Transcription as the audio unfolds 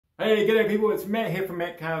Hey, g'day people, it's Matt here from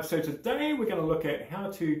Matt Carve. So today we're going to look at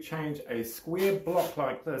how to change a square block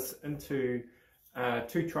like this into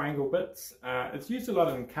two triangle bits. It's used a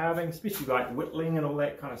lot in carving, especially like whittling and all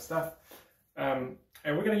that kind of stuff. And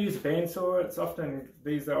we're going to use a bandsaw.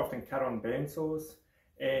 These are often cut on bandsaws,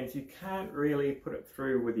 and you can't really put it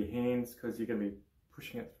through with your hands because you're going to be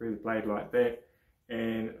pushing it through the blade like that,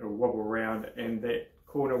 and it'll wobble around, and that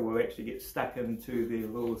corner will actually get stuck into the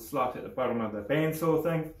little slot at the bottom of the bandsaw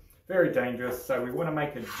thing. Very dangerous. So we want to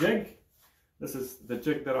make a jig. This is the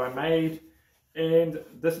jig that I made, and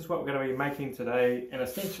this is what we're going to be making today. And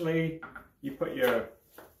essentially you put your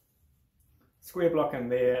square block in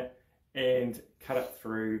there and cut it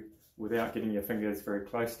through without getting your fingers very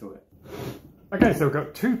close to it. Okay, so we've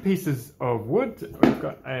got two pieces of wood. We've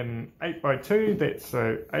got an 8x2, that's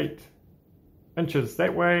 8 inches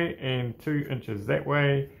that way, and 2 inches that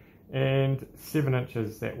way, and 7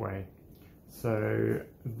 inches that way. So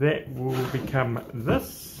that will become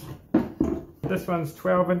this. This one's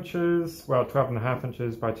 12 inches, well 12.5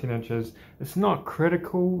 inches by 10 inches. It's not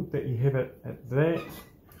critical that you have it at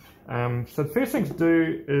that. So the first thing to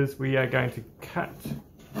do is we are going to cut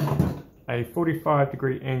a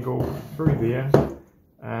 45-degree angle through there.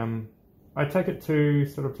 I take it to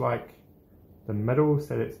sort of like the middle,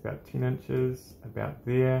 so that's about 10 inches, about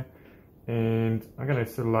there. And I'm going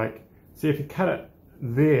to sort of like, see if you cut it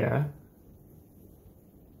there,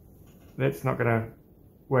 that's not going to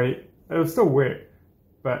wait, it'll still work,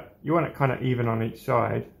 but you want it kind of even on each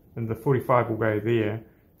side, and the 45 will go there.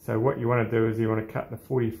 So what you want to do is you want to cut the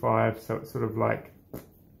 45 so it sort of like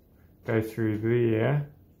goes through there,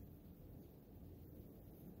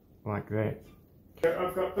 like that. So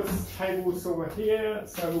I've got this table saw here,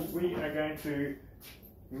 so we are going to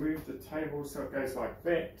move the table so it goes like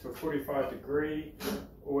that to a 45 degree.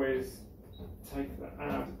 Always take the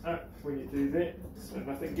arm up when you do that so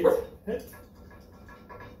nothing gets hit.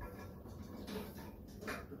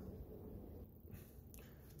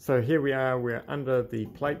 So here we are, we're under the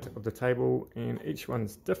plate of the table, and each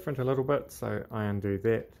one's different a little bit, so I undo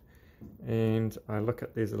that and I look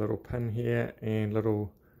at, there's a little pin here and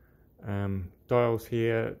little dials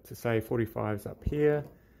here to say 45's up here.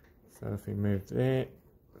 So if we move that,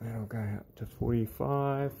 that'll go up to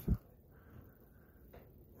 45.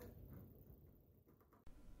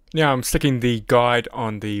 Now I'm sticking the guide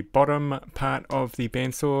on the bottom part of the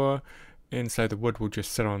bandsaw, and so the wood will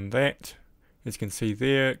just sit on that. As you can see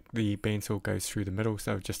there, the bandsaw goes through the middle,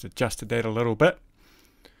 so I've just adjusted that a little bit.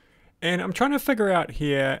 And I'm trying to figure out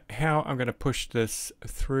here how I'm going to push this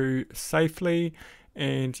through safely,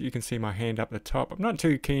 and you can see my hand up the top. I'm not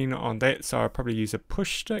too keen on that, so I'll probably use a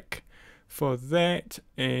push stick for that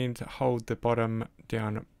and hold the bottom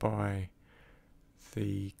down by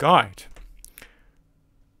the guide.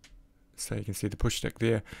 So you can see the push stick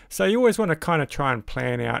there. So you always want to kind of try and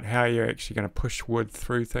plan out how you're actually going to push wood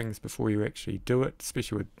through things before you actually do it,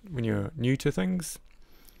 especially when you're new to things.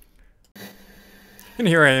 And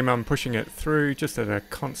here I am, I'm pushing it through just at a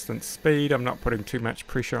constant speed. I'm not putting too much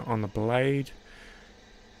pressure on the blade.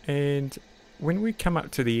 And when we come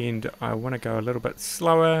up to the end, I want to go a little bit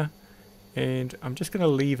slower, and I'm just going to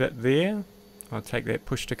leave it there. I'll take that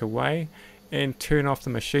push stick away and turn off the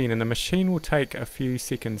machine, and the machine will take a few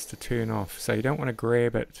seconds to turn off, so you don't want to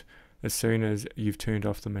grab it as soon as you've turned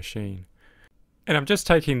off the machine. And I'm just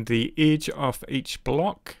taking the edge off each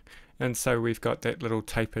block, and so we've got that little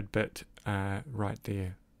tapered bit right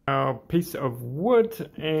there. Our piece of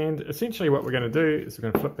wood, and essentially what we're going to do is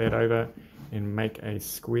we're going to flip that over and make a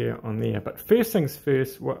square on there. But first things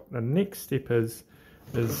first, what the next step is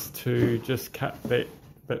to just cut that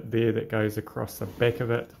bit there that goes across the back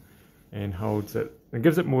of it and holds it. It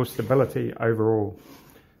gives it more stability overall.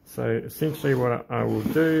 So essentially what I will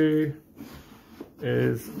do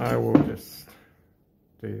is I will just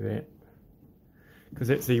do that, because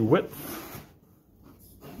that's the width.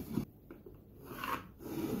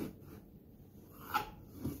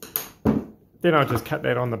 Then I'll just cut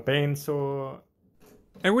that on the bandsaw.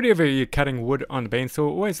 And whenever you're cutting wood on the bandsaw,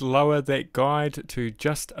 always lower that guide to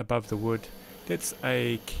just above the wood. That's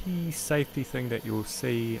a key safety thing that you'll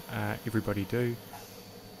see everybody do.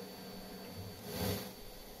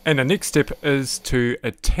 And the next step is to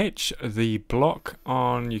attach the block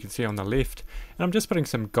on, you can see on the left. And I'm just putting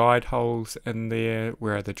some guide holes in there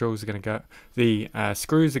where the drills are going to go, the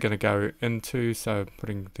screws are going to go into. So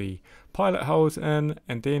putting the pilot holes in,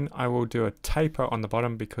 and then I will do a taper on the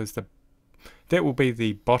bottom, because that will be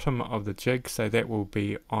the bottom of the jig, so that will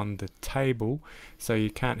be on the table, so you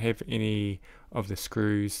can't have any of the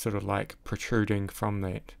screws sort of like protruding from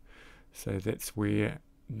that. So that's where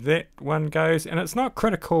that one goes, and it's not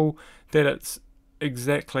critical that it's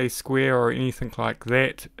exactly square or anything like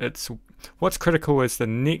that. What's critical is the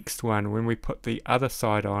next one. When we put the other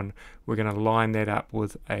side on, we're going to line that up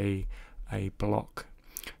with a block.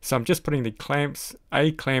 So I'm just putting the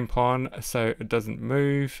clamp on so it doesn't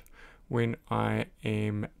move when I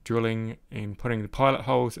am drilling and putting the pilot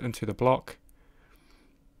holes into the block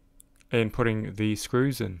and putting the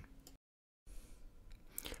screws in.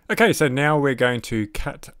 Okay, so now we're going to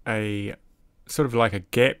cut a sort of like a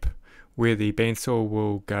gap where the bandsaw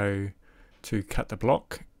will go to cut the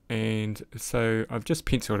block. And so I've just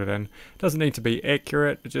penciled it in. It doesn't need to be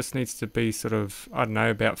accurate, it just needs to be sort of, I don't know,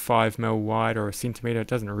 about 5mm wide or a centimetre, it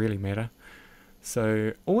doesn't really matter.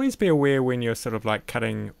 So always be aware when you're sort of like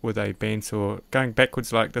cutting with a bandsaw. Going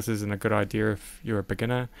backwards like this isn't a good idea if you're a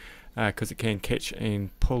beginner, because it can catch and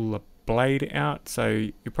pull the blade out. So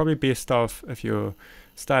you're probably best off, if you're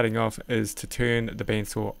starting off, is to turn the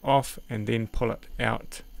bandsaw off and then pull it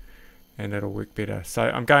out, and that'll work better. So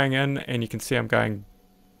I'm going in, and you can see I'm going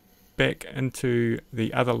back into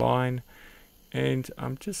the other line, and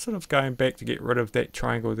I'm just sort of going back to get rid of that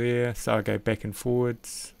triangle there. So I go back and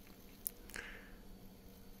forwards,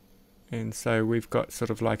 and so we've got sort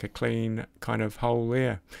of like a clean kind of hole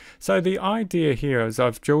there. So the idea here is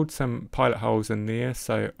I've drilled some pilot holes in there,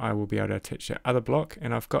 so I will be able to attach that other block,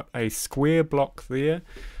 and I've got a square block there.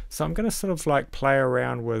 So I'm going to sort of like play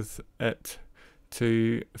around with it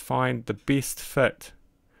to find the best fit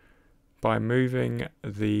by moving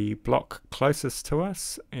the block closest to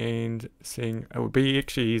us and seeing. It would be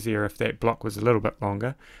actually easier if that block was a little bit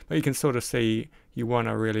longer, but you can sort of see you want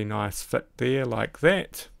a really nice fit there like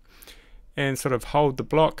that, and sort of hold the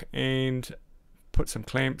block and put some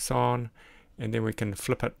clamps on, and then we can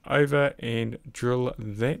flip it over and drill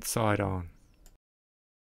that side on.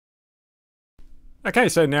 Okay,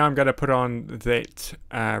 so now I'm going to put on that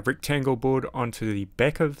rectangle board onto the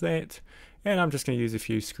back of that, and I'm just going to use a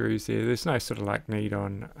few screws there. There's no sort of like need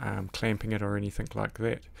on clamping it or anything like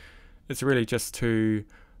that. It's really just to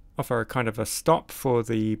offer a kind of a stop for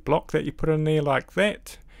the block that you put in there like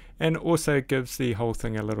that, and also gives the whole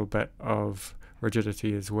thing a little bit of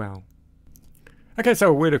rigidity as well. Okay, so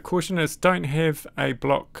a word of caution is don't have a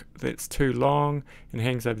block that's too long and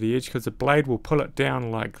hangs over the edge, because the blade will pull it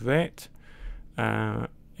down like that.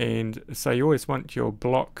 And so you always want your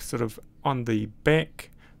block sort of on the back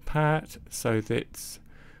part, so that's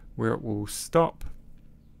where it will stop.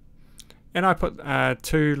 And I put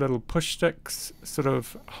 2 little push sticks sort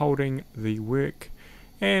of holding the work,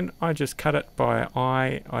 and I just cut it by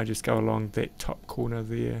eye. I just go along that top corner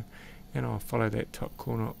there, and I'll follow that top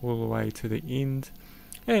corner all the way to the end,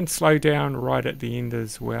 and slow down right at the end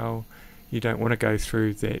as well. You don't want to go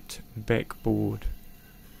through that back board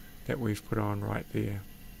that we've put on right there.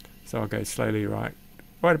 So I'll go slowly right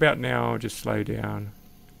about now. I'll just slow down,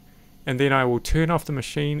 and then I will turn off the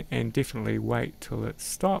machine and definitely wait till it's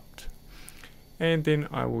stopped, and then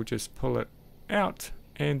I will just pull it out,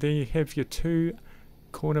 and then you have your 2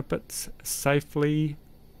 corner bits safely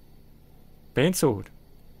bandsawed,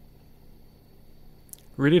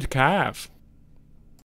 ready to carve.